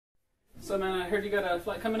So, man, I heard you got a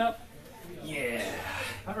flight coming up? Yeah.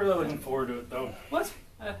 I'm really looking forward to it, though. What?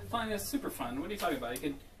 Flying is super fun. What are you talking about?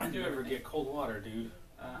 You could Do you ever get cold water, dude?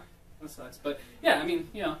 that sucks. But, yeah, I mean,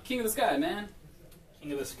 you know, King of the Sky, man.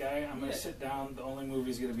 King of the Sky, I'm going to sit down. The only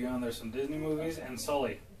movies going to be on there some Disney movies and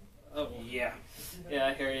Sully. Oh. Yeah. Yeah,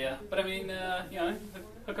 I hear you. But, I mean, you know,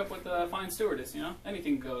 hook up with a fine stewardess, you know?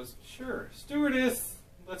 Anything goes. Sure. Stewardess,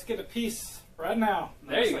 let's get a piece right now.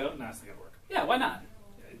 No, there you go. No, that's not going to work. Yeah, why not?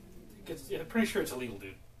 I'm pretty sure it's illegal,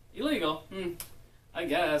 dude. Illegal? I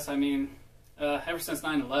guess. I mean, ever since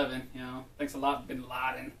 9/11, you know, thanks a lot, Bin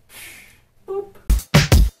Laden. Boop.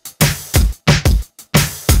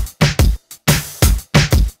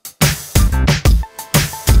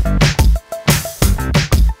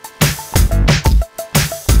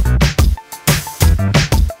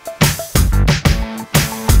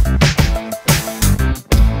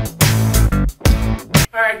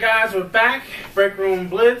 Alright guys, we're back. Break Room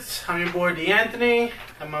Blitz. I'm your boy D'Anthony,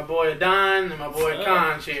 and my boy Don, and my boy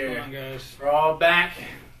Conch here. Come on, guys. We're all back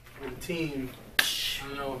with the team. I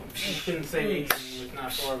don't know, I couldn't say 8 team, it's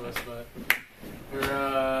not 4 of us, but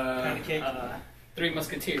we're Three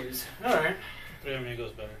Musketeers. alright. Three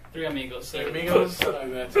Amigos better. Three Amigos. Three Amigos, I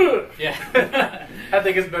like that too. Yeah. I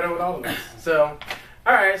think it's better with all of us. So,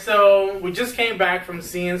 alright, so we just came back from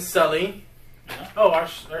seeing Sully. Oh, our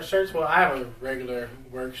shirts, well, I have a regular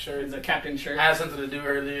work shirt. It's a captain shirt. I had something to do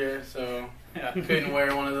earlier, so Yeah. couldn't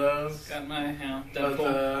wear one of those. Got my, you know, But,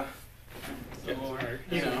 Deadpool.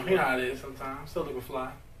 you know how it is sometimes. Still looking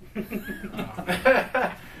fly. Just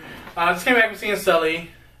came back from seeing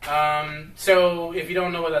Sully. So if you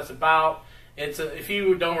don't know what that's about, it's if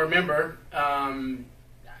you don't remember,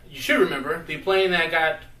 you should remember the plane that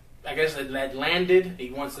got, I guess that landed.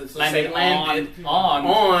 He wants to say landed on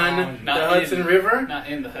the Hudson River. Not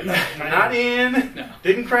in the Hudson. Not in. No.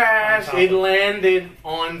 Didn't crash. It landed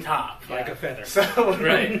on top. Like a feather. So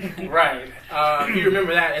Right. right. If you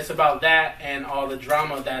remember that, it's about that and all the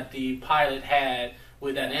drama that the pilot had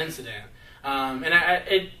with that incident. And I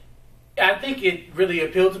think it really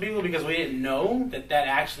appealed to people because we didn't know that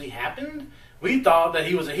actually happened. We thought that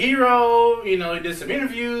he was a hero, you know, he did some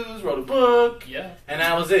interviews, wrote a book, Yeah. and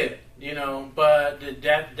that was it, you know, but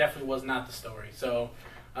that definitely was not the story. So,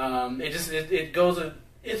 it goes,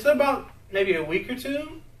 it's about maybe a week or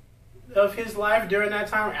two of his life during that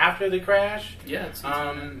time after the crash. Yeah. It's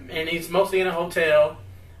And he's mostly in a hotel,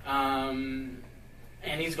 and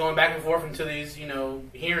he's going back and forth into these, you know,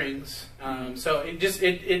 hearings. So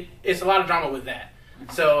it's a lot of drama with that.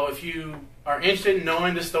 So if you are interested in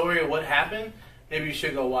knowing the story of what happened, maybe you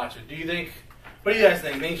should go watch it. What do you guys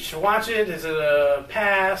think? Think you should watch it? Is it a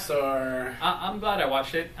pass or? I'm glad I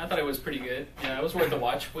watched it. I thought it was pretty good. Yeah, it was worth a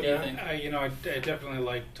watch. What do you think? I definitely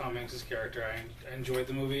liked Tom Hanks' character. I enjoyed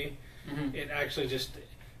the movie. Mm-hmm. It actually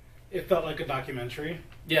it felt like a documentary.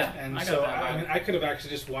 Yeah, And I got so, that vibe. I mean, I could have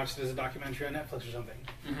actually just watched it as a documentary on Netflix or something,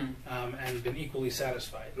 and been equally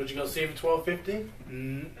satisfied. Would you go see it for $12.50?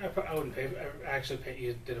 I wouldn't pay. I actually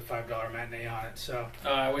you did a $5 matinee on it, so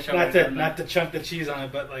I wish I would have not to chunk the cheese on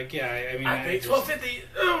it, but like, yeah, I mean, I paid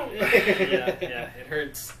 $12.50. yeah, it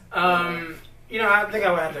hurts. You know, I think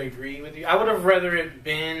I would have to agree with you. I would have rather it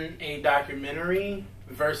been a documentary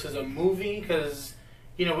versus a movie because,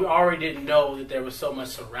 you know, we already didn't know that there was so much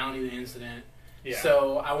surrounding the incident. Yeah.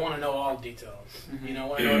 So I want to know all the details. You know, I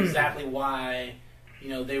want to know exactly why, you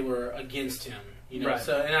know, they were against him. You know, Right.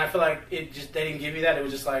 so and I feel like they didn't give you that. It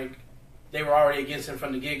was just like they were already against him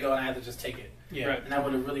from the get go, and I had to just take it. Yeah. Right. And I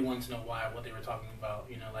would have really wanted to know what they were talking about.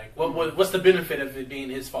 You know, like what's the benefit of it being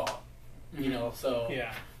his fault? You know, so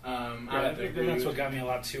Yeah. I have to agree. That's what got me a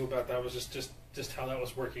lot too about that was just how that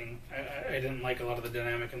was working. I didn't like a lot of the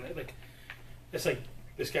dynamic and like it's like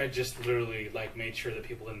this guy just literally like made sure that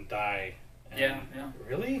people didn't die. And Yeah.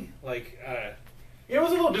 really like It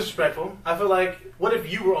was a little disrespectful. I feel like, what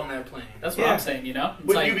if you were on that plane? That's what I'm saying. You know,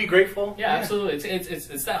 Would you be grateful? Yeah, absolutely.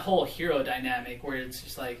 It's that whole hero dynamic where it's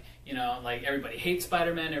just like, you know, like everybody hates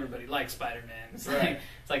Spider-Man, everybody likes Spider-Man. It's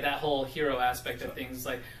like that whole hero aspect of things. It's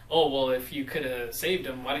like, oh well, if you could have saved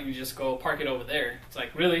him, why don't you just go park it over there? It's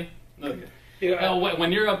like, really? Look,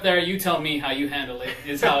 when you're up there, you tell me how you handle it.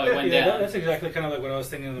 Is how it went down. That's exactly kind of like what I was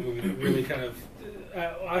thinking in the movie. That really kind of.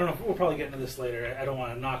 I don't know. We'll probably get into this later. I don't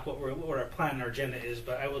want to knock what our plan and our agenda is,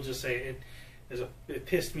 but I will just say it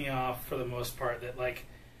pissed me off for the most part that like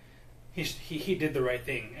he did the right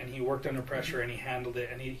thing and he worked under pressure and he handled it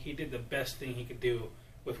and he did the best thing he could do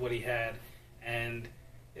with what he had, and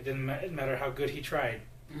it didn't matter how good he tried.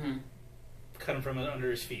 Cut him from under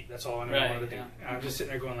his feet. That's all I wanted to do. Yeah. I'm just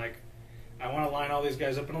sitting there going like, I want to line all these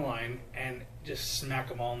guys up in a line and just smack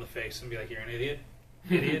them all in the face and be like, you're an idiot,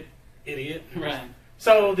 idiot, idiot. Right.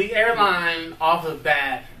 So the airline off the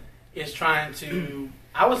bat is trying to,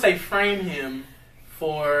 I would say, frame him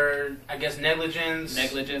for, I guess, negligence,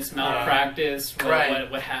 malpractice,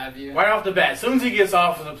 what have you. Right off the bat, as soon as he gets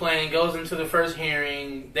off of the plane, goes into the first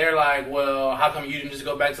hearing, they're like, well, how come you didn't just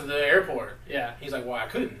go back to the airport? Yeah. He's like, well, I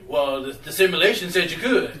couldn't. Well, the simulation said you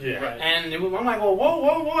could. Yeah. Right. And I'm like, well,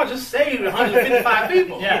 whoa, I just saved 155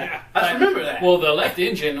 people. Yeah. Let's remember that. Well, the left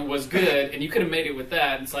engine was good, and you could have made it with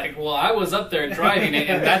that. It's like, well, I was up there driving it,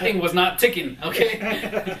 and that thing was not ticking,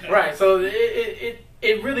 okay? Right, so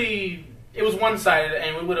it really... It was one-sided,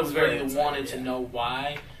 and we would have really wanted to know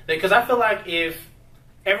why. Because I feel like if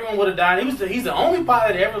everyone would have died, he's the only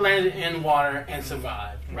pilot that ever landed in water and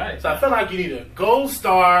survived. Right. So I feel like you need a gold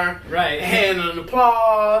star, right, and an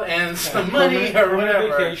applaud, and some money or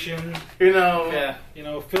whatever. Vacation,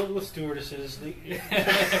 filled with stewardesses.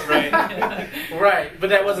 Right. Right, but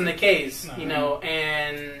that wasn't the case, No.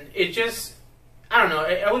 and it just, I don't know,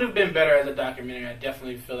 it would have been better as a documentary. I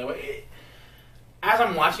definitely feel that way. As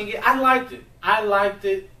I'm watching it, I liked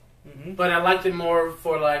it, but I liked it more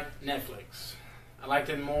for, like, Netflix. I liked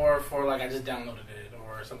it more for, like, I just downloaded it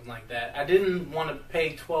or something like that. I didn't want to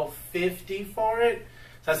pay $12.50 for it.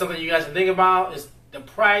 So that's something you guys can think about, is the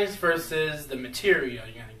price versus the material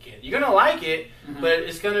you're going to get. You're going to like it, but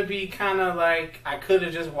it's going to be kind of like, I could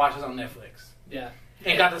have just watched it on Netflix. Yeah.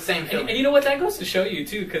 And got the same feeling. And you know what? That goes to show you,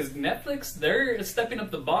 too, because Netflix, they're stepping up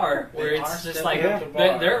the bar. Where it's just like,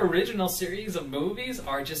 their original series of movies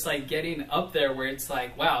are just like getting up there where it's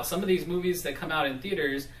like, wow, some of these movies that come out in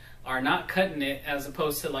theaters are not cutting it as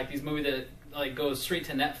opposed to like these movies that like go straight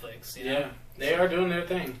to Netflix. You know? Yeah, they are doing their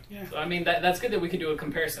thing. Yeah. So, I mean, that's good that we can do a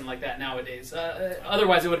comparison like that nowadays.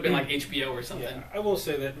 Otherwise, it would have been like HBO or something. Yeah, I will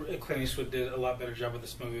say that Clint Eastwood did a lot better job with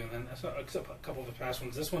this movie than except a couple of the past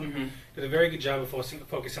ones. This one did a very good job of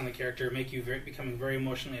focusing on the character, make you becoming very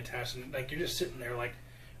emotionally attached, and like you're just sitting there like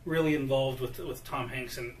really involved with Tom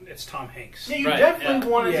Hanks, and it's Tom Hanks. Yeah, you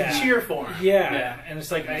definitely wanted to cheer for him. Yeah, and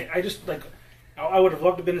it's like I just like. I would have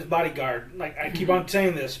loved to have been his bodyguard. Like, I keep on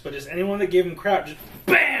saying this, but just anyone that gave him crap, just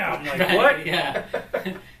BAM! Like, what? Yeah.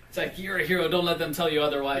 It's like, you're a hero, don't let them tell you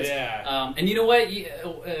otherwise. Yeah. And you know what?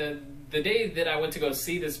 The day that I went to go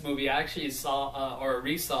see this movie, I actually saw, or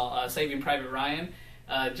resaw, Saving Private Ryan,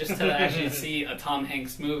 just to actually see a Tom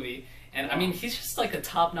Hanks movie. And, I mean, he's just like a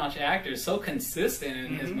top-notch actor, so consistent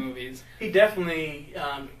in his movies. He definitely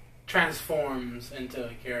transforms into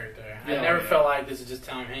a character. I never felt like this is just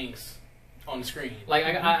Tom Hanks on the screen. Like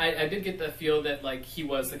I did get the feel that like he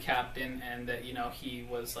was the captain and that he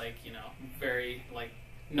was like very like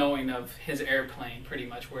knowing of his airplane pretty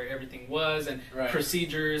much where everything was and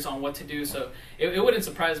procedures on what to do. So it wouldn't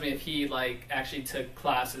surprise me if he like actually took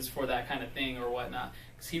classes for that kind of thing or whatnot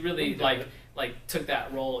because he really like took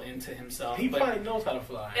that role into himself. He probably knows how to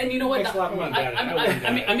fly. And you know what?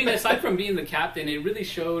 I mean, aside from being the captain, it really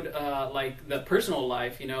showed like the personal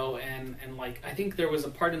life, and like I think there was a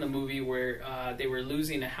part in the movie where they were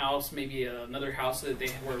losing a house, maybe another house that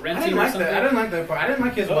they were renting or something. I didn't like that part. I didn't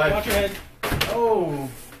like his wife. Watch your head. Oh,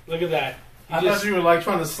 look at that. I thought you were like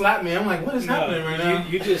trying to slap me. I'm like, what is happening right now?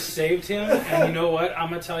 You just saved him, and you know what? I'm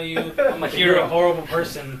gonna tell you, you're a horrible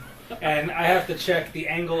person. And I have to check the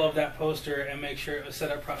angle of that poster and make sure it was set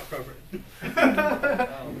up appropriate.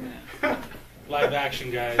 Oh man! Live action,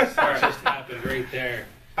 guys. That just happened right there.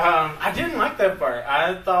 I didn't like that part.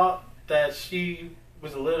 I thought that she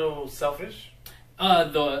was a little selfish.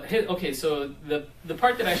 Okay, so the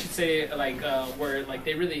part that I should say like where like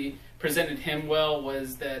they really presented him well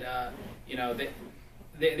was that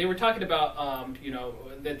they were talking about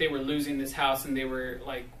that they were losing this house and they were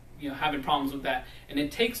like having problems with that, and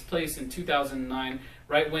it takes place in 2009,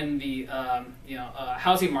 right when the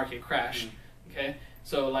housing market crashed. Okay,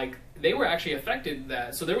 so like they were actually affected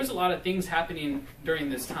that. So there was a lot of things happening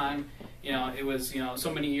during this time. It was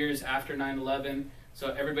so many years after 9/11.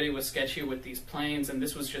 So everybody was sketchy with these planes, and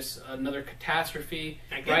this was just another catastrophe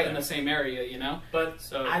right in the same area. But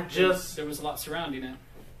so there was a lot surrounding it.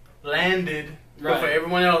 Landed. But for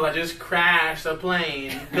everyone else, I just crashed a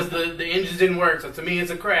plane because the engines didn't work. So to me, it's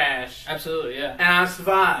a crash. Absolutely, yeah. And I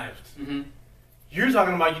survived. You're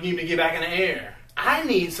talking about you need to get back in the air. I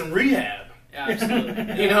need some rehab. Yeah, absolutely.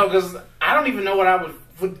 Because I don't even know what I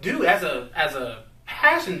would do as a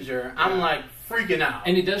passenger. I'm like freaking out.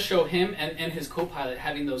 And it does show him and his co-pilot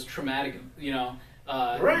having those traumatic,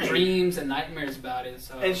 dreams and nightmares about it.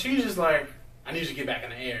 So. And she's just like, I need you to get back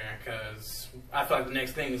in the air because I feel like the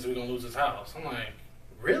next thing is we're going to lose this house. I'm like,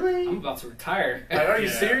 really? I'm about to retire. Like, are you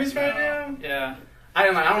serious right now? Yeah. I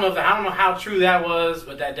don't know how true that was,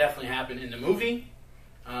 but that definitely happened in the movie.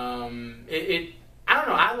 I I don't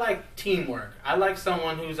know. I like teamwork. I like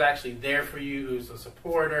someone who's actually there for you, who's a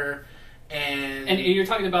supporter. And you're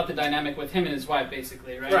talking about the dynamic with him and his wife,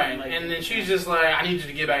 basically, right? Right. Like, and then she's just like, I need you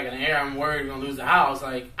to get back in the air. I'm worried we're going to lose the house.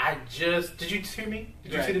 Like, did you hear me?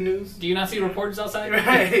 Did you see the news? Do you not see reporters outside?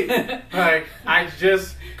 Right. Like, I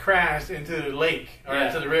just crashed into the lake or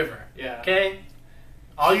into the river. Yeah. Okay?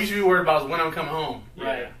 All you should be worried about is when I'm coming home.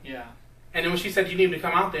 Right. Yeah. And then when she said you need to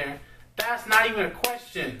come out there, that's not even a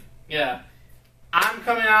question. Yeah. I'm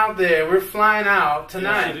coming out there. We're flying out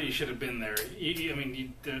tonight. You should have been there.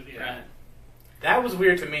 Right. That was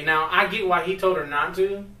weird to me. Now, I get why he told her not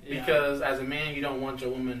to, because as a man, you don't want your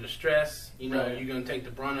woman to stress. You know, you're going to take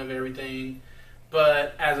the brunt of everything.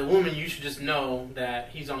 But as a woman, you should just know that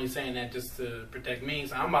he's only saying that just to protect me.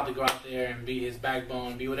 So I'm about to go out there and be his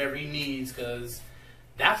backbone, be whatever he needs, because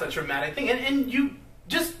that's a traumatic thing. And you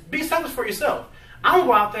just be selfish for yourself. I'm going to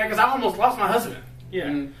go out there because I almost lost my husband. Yeah,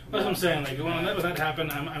 that's what I'm saying. Like when that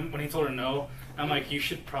happened, when he told her no, I'm like, you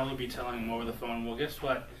should probably be telling him over the phone. Well, guess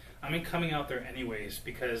what? I'm coming out there anyways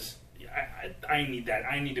because I need that.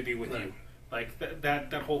 I need to be with you. Like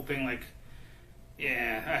that whole thing. Like,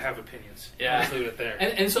 yeah, I have opinions. Yeah, I'll just leave it there.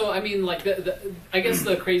 And so I mean, like I guess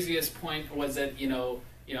the craziest point was that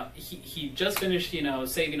he just finished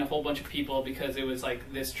saving a whole bunch of people because it was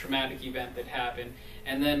like this traumatic event that happened.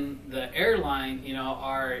 And then the airline,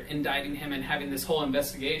 are indicting him and having this whole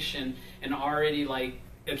investigation and already like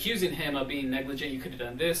accusing him of being negligent. You could have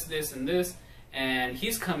done this, this, and this. And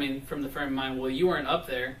he's coming from the frame of mind, well, you weren't up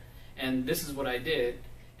there, and this is what I did.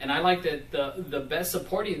 And I like that the best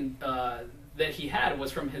supporting that he had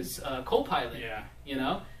was from his co-pilot.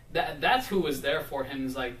 Yeah. That's who was there for him.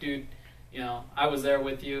 Is like, dude, I was there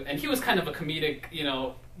with you. And he was kind of a comedic,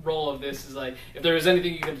 role of this. Is like, if there was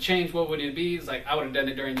anything you could change, what would it be? It's like, I would have done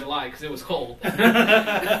it during July because it was cold. I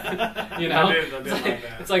did like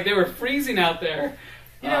that. It's like they were freezing out there.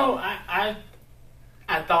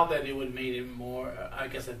 I thought that it would have made it more, I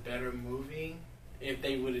guess, a better movie if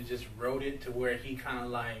they would have just wrote it to where he kind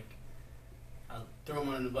of like threw him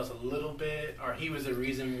under the bus a little bit, or he was the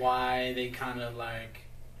reason why they kind of like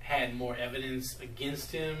had more evidence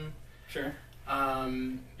against him. Sure. That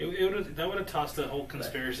would have tossed the whole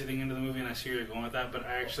conspiracy thing into the movie, and I see where you're going with that. But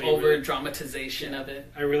I actually over dramatization of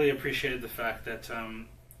it. I really appreciated the fact that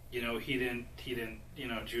he didn't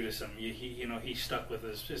Judas him. He stuck with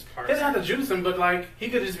his part. He doesn't have to Judas him, but like he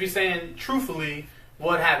could just be saying truthfully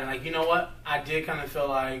what happened. Like, you know what? I did kind of feel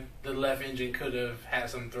like the left engine could have had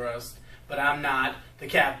some thrust, but I'm not the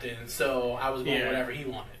captain, so I was going whatever he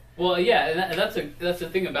wanted. Well, yeah, and that's the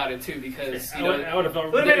thing about it too, because I would have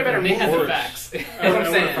felt they had the facts. I would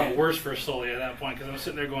have felt worse for Sully at that point because I'm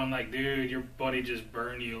sitting there going like, dude, your buddy just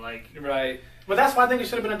burned you, like right. But that's why I think it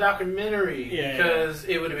should have been a documentary because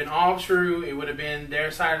it would have been all true. It would have been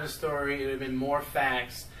their side of the story. It would have been more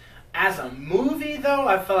facts. As a movie, though,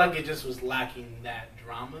 I felt like it just was lacking that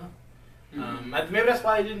drama. Mm-hmm. Maybe that's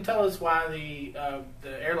why they didn't tell us why the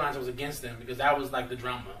airlines was against them, because that was like the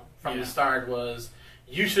drama from the start was,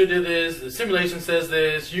 you should do this, the simulation says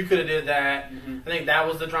this, you could have did that. Mm-hmm. I think that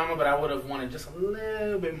was the drama, but I would have wanted just a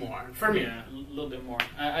little bit more for me. Yeah, a little bit more.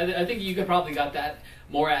 I think you could probably got that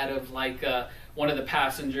more out of like one of the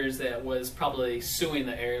passengers that was probably suing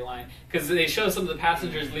the airline, because they show some of the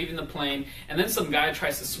passengers leaving the plane, and then some guy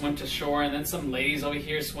tries to swim to shore, and then some ladies over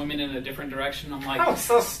here swimming in a different direction. I'm like, that was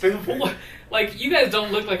so stupid. What? Like, you guys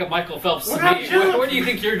don't look like a Michael Phelps to me. Where do you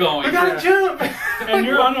think you're going? We gotta jump. And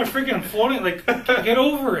you're on there freaking floating. Like, get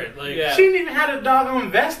over it. Like, she didn't even have a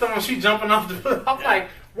doggone vest on. She jumping off the. I'm like,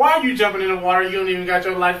 why are you jumping in the water? You don't even got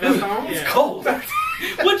your life vest on. It's cold.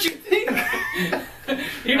 What you think?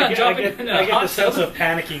 You're not jumping in a I get hot the sense tub. of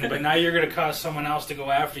panicking, but now you're going to cause someone else to go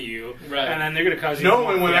after you, right? And then they're going to cause you. No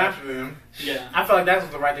one went after them. Yeah, I feel like that was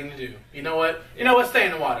the right thing to do. You know what? You know what? Stay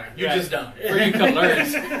in the water. You're just dumb. Or you come learn.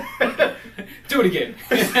 Do it again.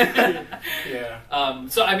 Yeah.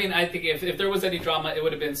 So I mean, I think if there was any drama, it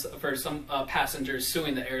would have been for some passengers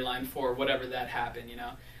suing the airline for whatever that happened.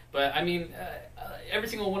 But I mean, every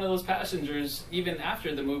single one of those passengers, even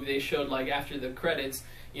after the movie, they showed like after the credits,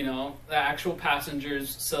 the actual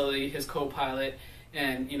passengers, Sully, his co-pilot,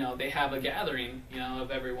 and they have a gathering,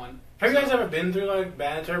 of everyone. Have you guys ever been through like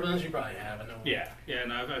bad turbulence? You probably have. I know. Yeah.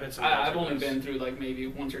 No, I've had some. I've only been through like maybe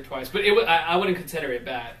once or twice, but I wouldn't consider it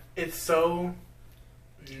bad. It's so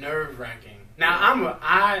nerve-wracking. Now I'm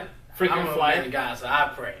a flight guy, so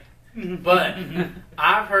I pray. But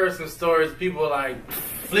I've heard some stories, people like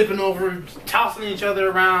flipping over, tossing each other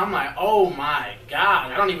around. I'm like, oh my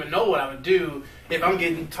God, I don't even know what I would do if I'm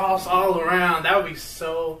getting tossed all around. That would be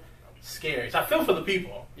so scary. So I feel for the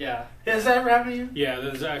people. Yeah. Has that ever happened to you? Yeah,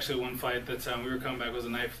 there's actually one flight that we were coming back. It was a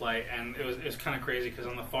night flight, and it was kind of crazy because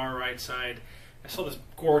on the far right side, I saw this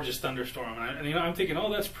gorgeous thunderstorm, and you know, I'm thinking,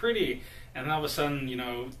 oh, that's pretty, and then all of a sudden, you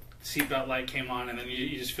know, seatbelt light came on, and then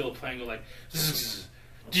you just feel the plane go like,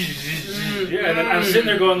 yeah, and then I'm sitting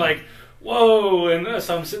there going like, whoa, and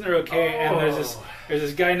so I'm sitting there okay, and there's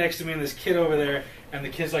this guy next to me and this kid over there, and the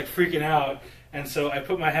kid's like freaking out, and so I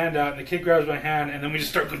put my hand out, and the kid grabs my hand, and then we just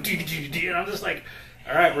start going, and I'm just like,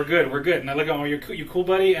 all right, we're good. And I look at him, you cool,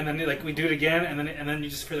 buddy? And then like we do it again, and then you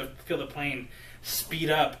just feel the plane speed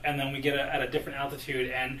up, and then we get at a different altitude,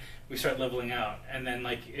 and we start leveling out, and then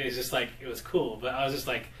like it was just like it was cool, but I was just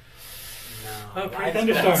like, no, oh, pretty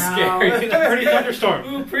thunderstorm, scary. pretty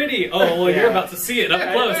thunderstorm. Ooh, pretty. Oh, well, you're about to see it up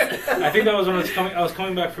close. I think that was when I was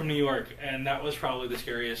coming back from New York, and that was probably the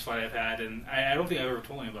scariest flight I've had, and I don't think I've ever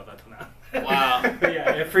told anyone about that till now. Wow. But yeah,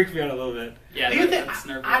 it freaked me out a little bit. Yeah, Do you think that's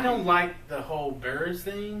nerve-wracking. I don't like the whole birds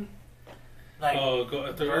thing? Like,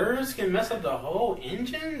 birds can mess up the whole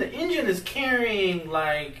engine? The engine is carrying,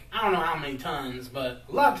 like, I don't know how many tons, but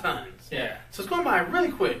a lot of tons. Yeah. So it's going by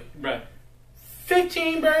really quick. Right.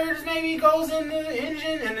 15 birds maybe goes in the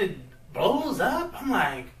engine and it blows up. I'm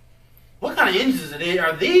like, what kind of engines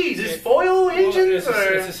are these? Is foil engines?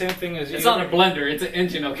 It's the same thing as... It's not a blender. It's an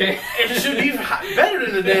engine, okay? It should be better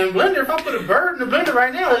than the damn blender. If I put a bird in the blender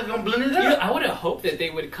right now, it's going to blend it up. You know, I would have hoped that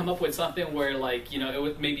they would come up with something where, like, you know, it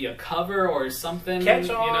was maybe a cover or something.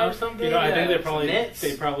 Catch-all you know? or something. You know, I think nets.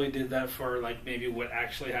 they probably did that for like maybe what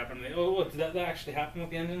actually happened. Did that actually happen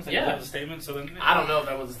with the engines? Like, Yeah. that was a statement. So then I don't know if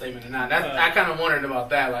that was a statement or not. I kind of wondered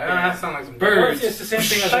about that. Like, that sounds like some Birds. It's the same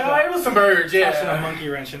thing as Like, it was some birds, tossing a yeah. monkey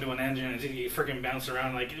wrench into an engine and you freaking bounce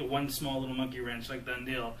around like one small little monkey wrench, like done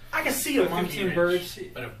deal. I can see a With monkey 15 wrench, birds.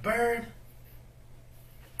 but a bird,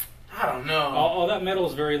 I don't know. All that metal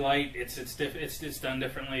is very light. It's done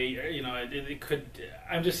differently. You know, it could.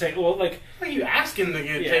 I'm just saying. Well, like, What are you asking to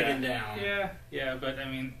get taken down? Yeah. But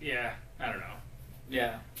I mean, I don't know.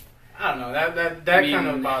 Yeah. I don't know. That I mean, kind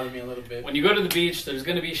of bothered me a little bit. When you go to the beach, there's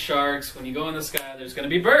going to be sharks. When you go in the sky, there's going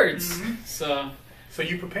to be birds. Mm-hmm. So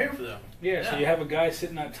you prepare for them. Yeah. So you have a guy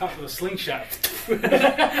sitting on top of a slingshot.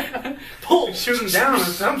 Pull, shoot them down or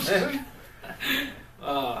something.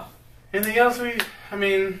 Anything else? I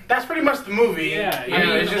mean, that's pretty much the movie. Yeah, You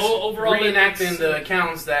know, it's just overall, reenacting it's the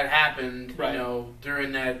accounts that happened. Right. You know,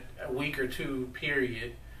 during that week or two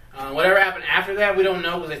period. Whatever happened after that, we don't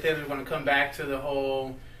know because they said they were going to come back to the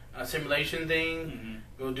whole simulation thing.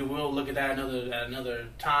 Mm-hmm. We'll look at that at another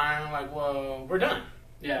time. Like, well, we're done.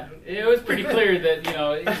 Yeah, it was pretty clear that, you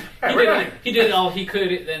know, he did all he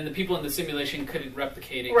could, and the people in the simulation couldn't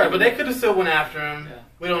replicate it. Right, but they could have still went after him. Yeah.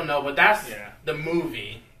 We don't know, but that's the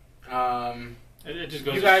movie. It just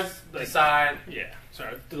goes. You guys decide. Yeah.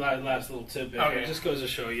 Sorry, the last little tidbit. Okay. It just goes to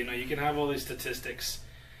show, you know, you can have all these statistics.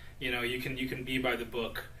 You know, you can be by the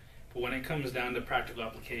book, but when it comes down to practical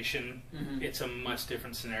application, it's a much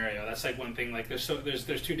different scenario. That's like one thing. Like there's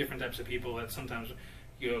two different types of people that sometimes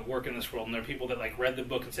work in this world, and there are people that like read the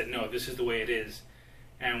book and said, no, this is the way it is,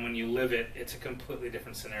 and when you live it, it's a completely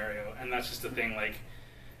different scenario, and that's just the thing. Like,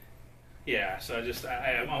 yeah, so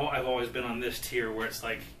I've always been on this tier where it's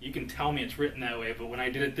like you can tell me it's written that way, but when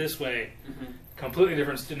I did it this way, completely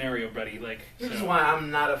different scenario, buddy. Like, This is why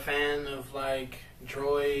I'm not a fan of like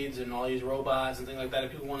droids and all these robots and things like that.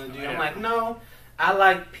 If people want to do, I'm like, no, I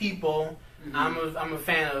like people. I'm a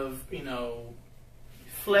fan of, you know,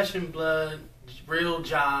 flesh and blood, real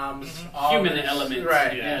jobs, all Human this, elements.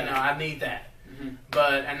 right? Yeah. You know, I need that.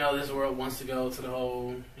 But I know this world wants to go to the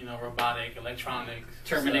whole, you know, robotic, electronic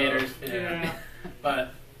Terminators. stuff. Yeah.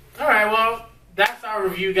 But all right, well, that's our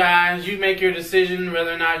review, guys. You make your decision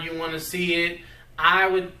whether or not you want to see it. I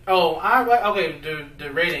would. The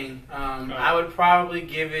rating. I would probably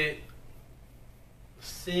give it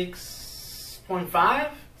 6.5.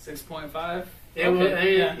 6.5.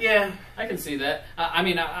 Yeah. I can see that. I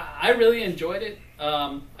mean, I really enjoyed it.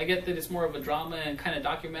 I get that it's more of a drama and kind of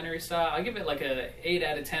documentary style. I give it like a 8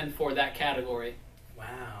 out of 10 for that category.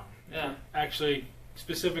 Wow. Yeah. Actually,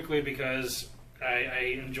 specifically because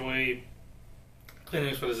I enjoy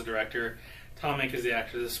Clint Eastwood as a director, Tom Hanks as the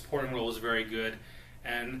actor. The supporting role was very good,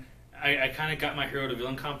 and I kind of got my hero to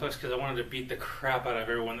villain complex because I wanted to beat the crap out of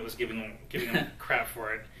everyone that was giving them crap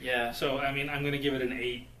for it. Yeah. So I mean, I'm going to give it an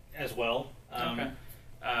 8 as well. Okay.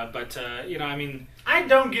 But you know, I mean, I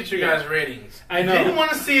don't get your guys' ratings. I know. You didn't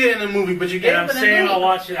want to see it in the movie, but you gave and it I'm in saying the I'll movie.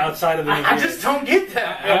 watch it outside of the movie. I just don't get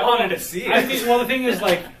that. I wanted to see it. I think, well, the thing is,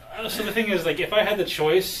 like, if I had the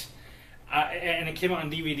choice, and it came out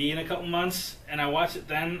on DVD in a couple months, and I watched it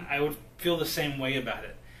then, I would feel the same way about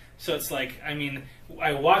it. So it's like, I mean,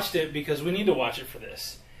 I watched it because we need to watch it for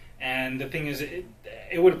this. And the thing is, it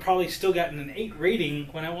would have probably still gotten an 8 rating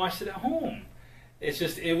when I watched it at home. It's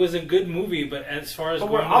just, it was a good movie, but as far as...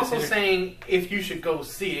 But we're also saying if you should go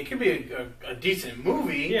see it. It could be a decent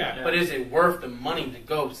movie, yeah. But is it worth the money to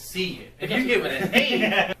go see it? If you give it an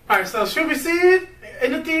 8... Alright, so should we see it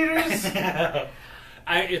in the theaters?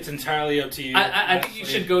 It's entirely up to you. I think you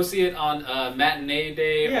should go see it on matinee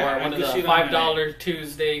day or one of the $5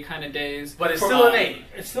 Tuesday kind of days. But it's still an 8.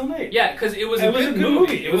 It's still an 8. Yeah, because it was a good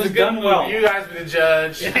movie. It was done well. You guys be the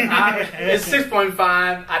judge. It's 6.5.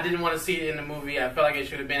 I didn't want to see it in the movie. I felt like it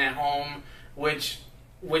should have been at home, which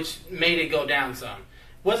made it go down some.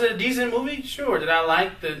 Was it a decent movie? Sure. Did I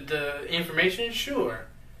like the information? Sure.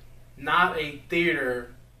 Not a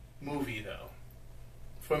theater movie, though,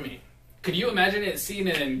 for me. Could you imagine it seeing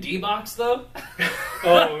it in D-Box, though?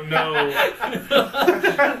 Oh, no.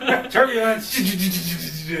 Turbulence.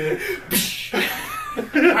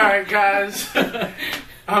 Alright, guys.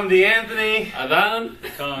 I'm DeAnthony. Adan.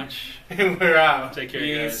 Conch. And we're out. Take care,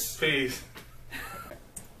 guys. Peace.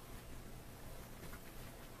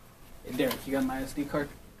 Hey, Derek, you got my SD card?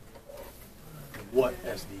 What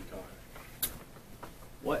SD card?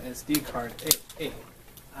 What SD card? Hey,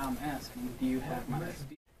 I'm asking, do you have my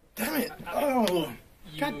SD? Damn it. Oh.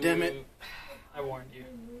 God damn it. I warned you.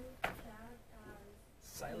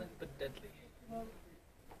 Silent but deadly.